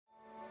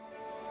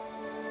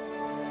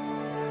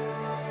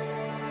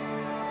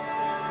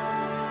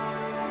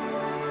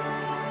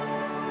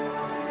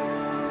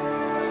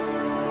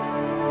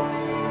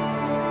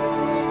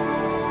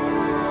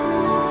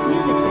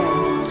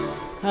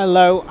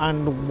Hello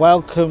and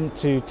welcome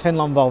to Tyn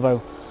Lon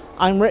Volvo.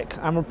 I'm Rick,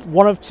 I'm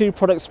one of two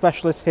product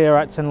specialists here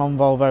at Tyn Lon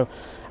Volvo,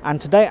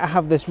 and today I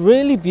have this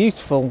really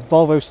beautiful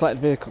Volvo Selekt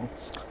vehicle.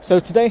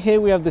 So today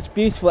here we have this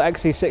beautiful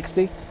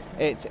XC60.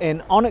 It's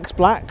in onyx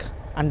black,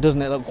 and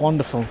doesn't it look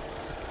wonderful?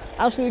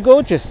 Absolutely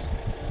gorgeous,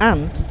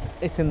 and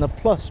it's in the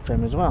Plus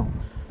trim as well.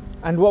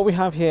 And what we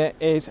have here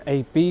is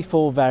a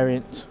B4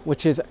 variant,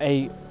 which is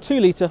a 2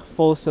 litre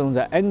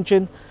 4-cylinder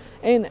engine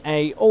in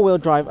a all-wheel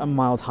drive and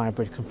mild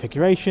hybrid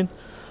configuration.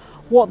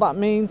 What that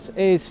means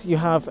is you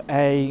have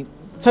a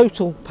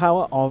total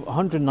power of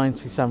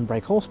 197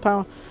 brake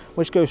horsepower,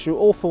 which goes through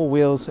all 4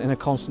 wheels in a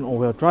constant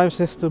all-wheel drive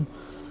system.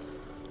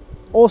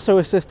 Also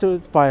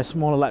assisted by a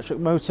small electric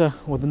motor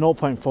with a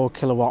 0.4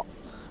 kilowatt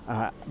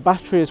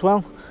battery as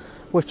well,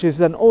 which is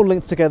then all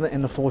linked together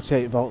in a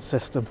 48 volt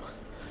system.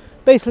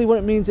 Basically what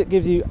it means, it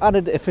gives you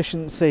added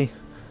efficiency,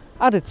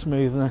 added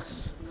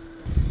smoothness.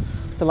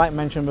 So like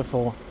mentioned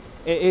before,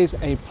 it is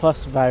a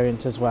Plus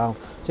variant as well.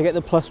 To get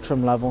the Plus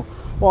trim level,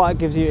 what it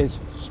gives you is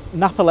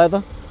Nappa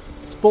leather,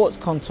 sports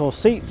contour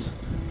seats,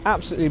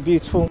 absolutely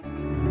beautiful.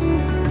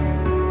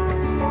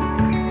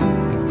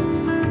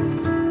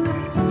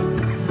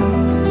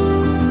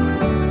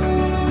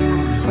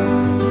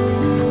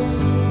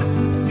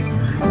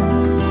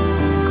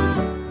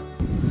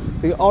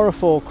 The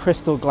Aura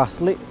crystal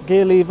glass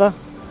gear lever,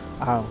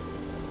 a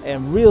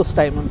real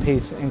statement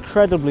piece,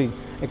 incredibly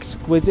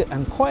exquisite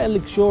and quite a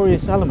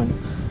luxurious element,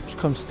 which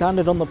comes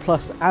standard on the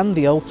Plus and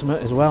the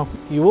Ultimate as well.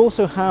 You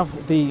also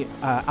have the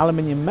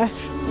aluminium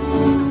mesh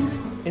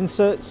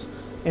inserts,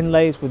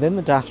 inlays within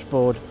the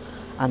dashboard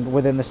and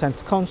within the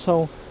centre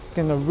console,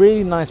 giving a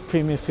really nice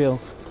premium feel.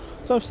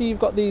 So obviously you've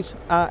got these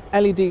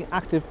LED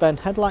active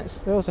bend headlights.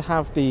 They also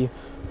have the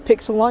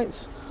pixel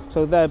lights,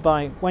 so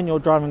thereby when you're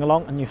driving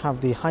along and you have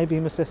the high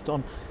beam assist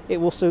on,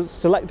 it will so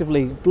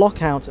selectively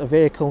block out a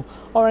vehicle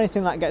or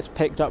anything that gets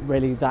picked up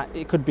really that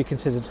it could be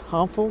considered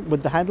harmful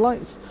with the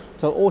headlights.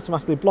 So it'll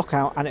automatically block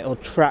out and it'll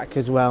track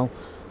as well.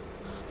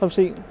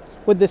 Obviously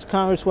with this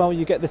car as well,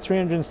 you get the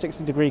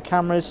 360-degree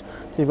cameras.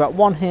 So you've got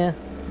one here,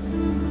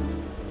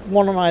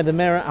 one on either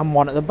mirror and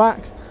one at the back.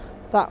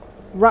 That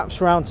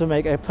wraps around to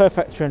make a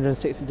perfect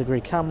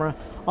 360-degree camera.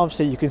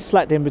 Obviously you can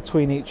select in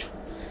between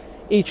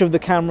each of the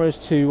cameras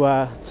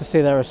to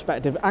see their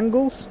respective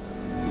angles.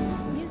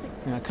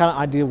 You know, kind of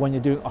ideal when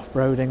you're doing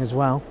off-roading as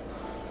well.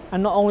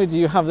 And not only do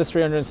you have the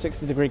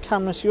 360-degree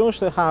cameras, you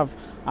also have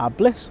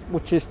Bliss,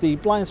 which is the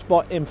blind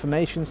spot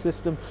information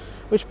system,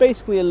 which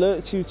basically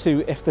alerts you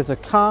to if there's a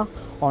car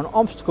or an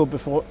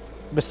obstacle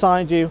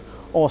beside you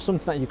or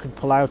something that you could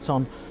pull out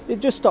on. It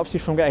just stops you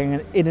from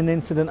getting in an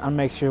incident and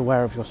makes you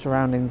aware of your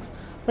surroundings.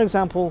 For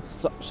example,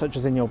 such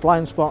as in your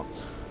blind spot.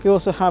 You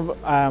also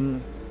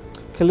have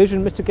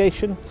collision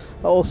mitigation.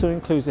 That also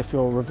includes if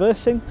you're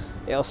reversing,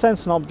 it'll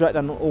sense an object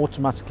and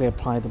automatically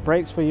apply the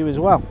brakes for you as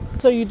well.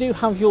 So you do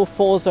have your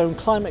 4-zone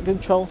climate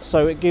control,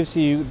 so it gives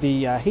you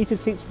the heated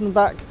seats in the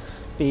back,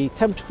 the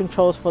temperature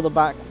controls for the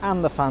back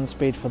and the fan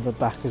speed for the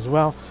back as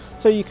well.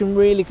 So you can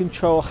really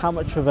control how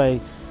much of a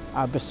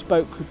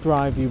bespoke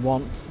drive you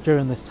want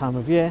during this time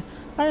of year,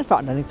 and in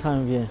fact any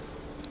time of year.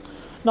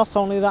 Not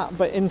only that,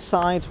 but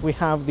inside we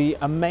have the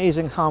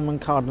amazing Harman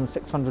Kardon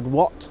 600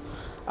 watt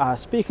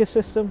speaker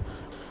system,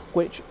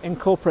 which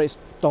incorporates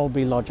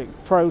Dolby Logic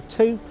Pro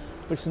 2,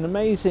 which is an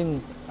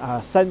amazing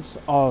sense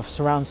of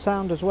surround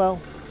sound as well.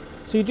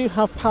 So you do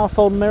have power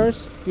fold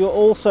mirrors. You're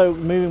also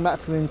moving back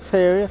to the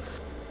interior,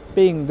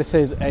 being this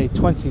is a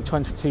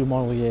 2022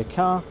 model year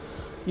car.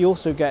 You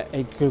also get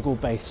a Google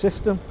based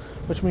system,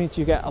 which means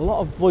you get a lot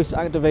of voice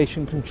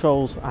activation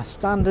controls as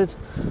standard.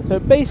 So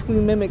it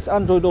basically mimics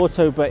Android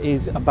Auto, but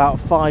is about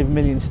 5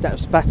 million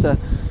steps better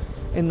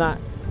in that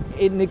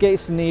it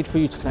negates the need for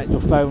you to connect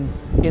your phone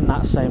in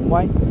that same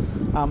way.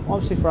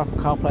 Obviously for Apple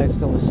CarPlay it's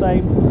still the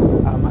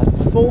same as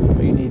before,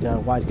 but you need a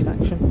wide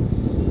connection.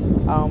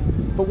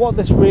 But what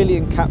this really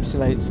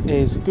encapsulates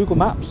is Google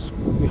Maps.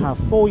 You have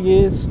 4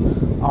 years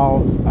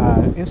of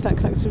internet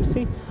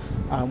connectivity,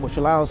 which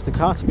allows the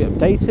car to be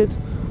updated,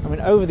 I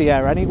mean over the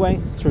air anyway,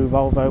 through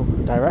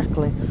Volvo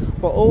directly,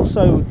 but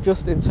also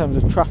just in terms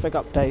of traffic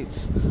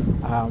updates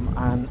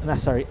and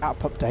necessary app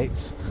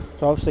updates.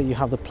 So obviously you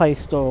have the Play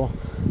Store,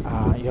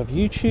 you have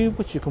YouTube,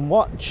 which you can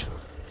watch.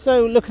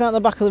 So looking at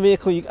the back of the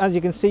vehicle, as you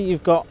can see,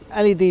 you've got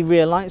LED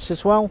rear lights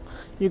as well.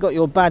 You've got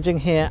your badging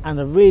here and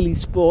a really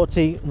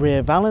sporty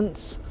rear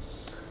valance.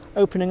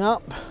 Opening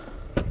up,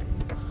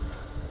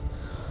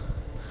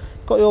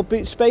 got your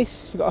boot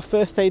space, you've got a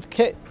first aid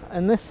kit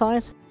on this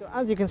side. So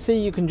as you can see,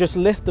 you can just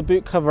lift the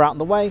boot cover out of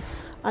the way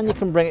and you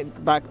can bring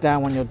it back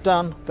down when you're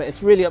done, but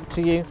it's really up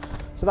to you.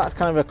 So that's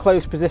kind of a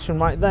closed position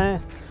right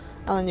there,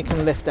 and then you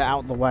can lift it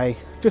out the way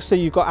just so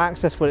you've got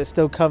access but it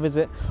still covers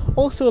it.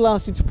 Also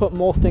allows you to put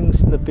more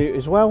things in the boot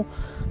as well.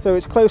 So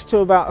it's close to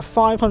about a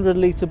 500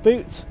 litre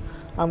boot,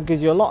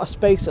 gives you a lot of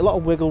space, a lot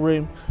of wiggle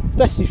room,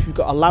 especially if you've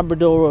got a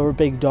Labrador or a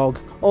big dog.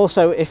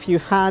 Also if you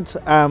had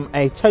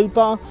a tow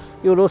bar,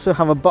 you would also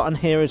have a button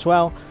here as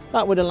well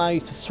that would allow you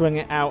to swing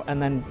it out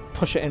and then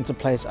push it into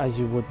place as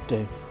you would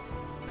do.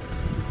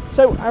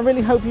 So I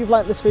really hope you've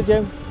liked this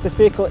video. This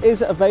vehicle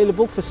is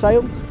available for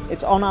sale.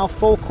 It's on our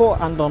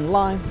forecourt and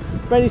online,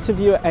 ready to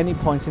view at any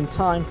point in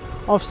time.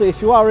 Obviously,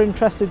 if you are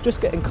interested,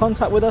 just get in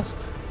contact with us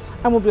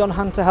and we'll be on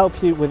hand to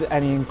help you with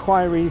any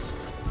inquiries.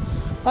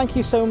 Thank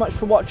you so much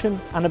for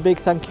watching, and a big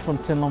thank you from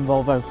Tyn Lon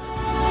Volvo.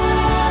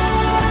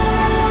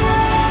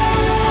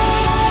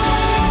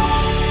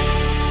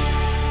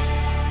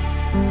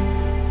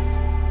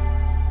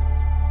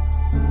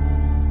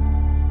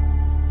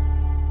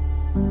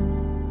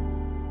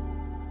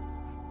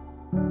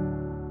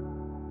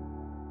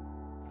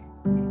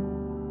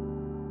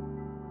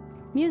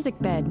 Music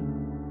bed.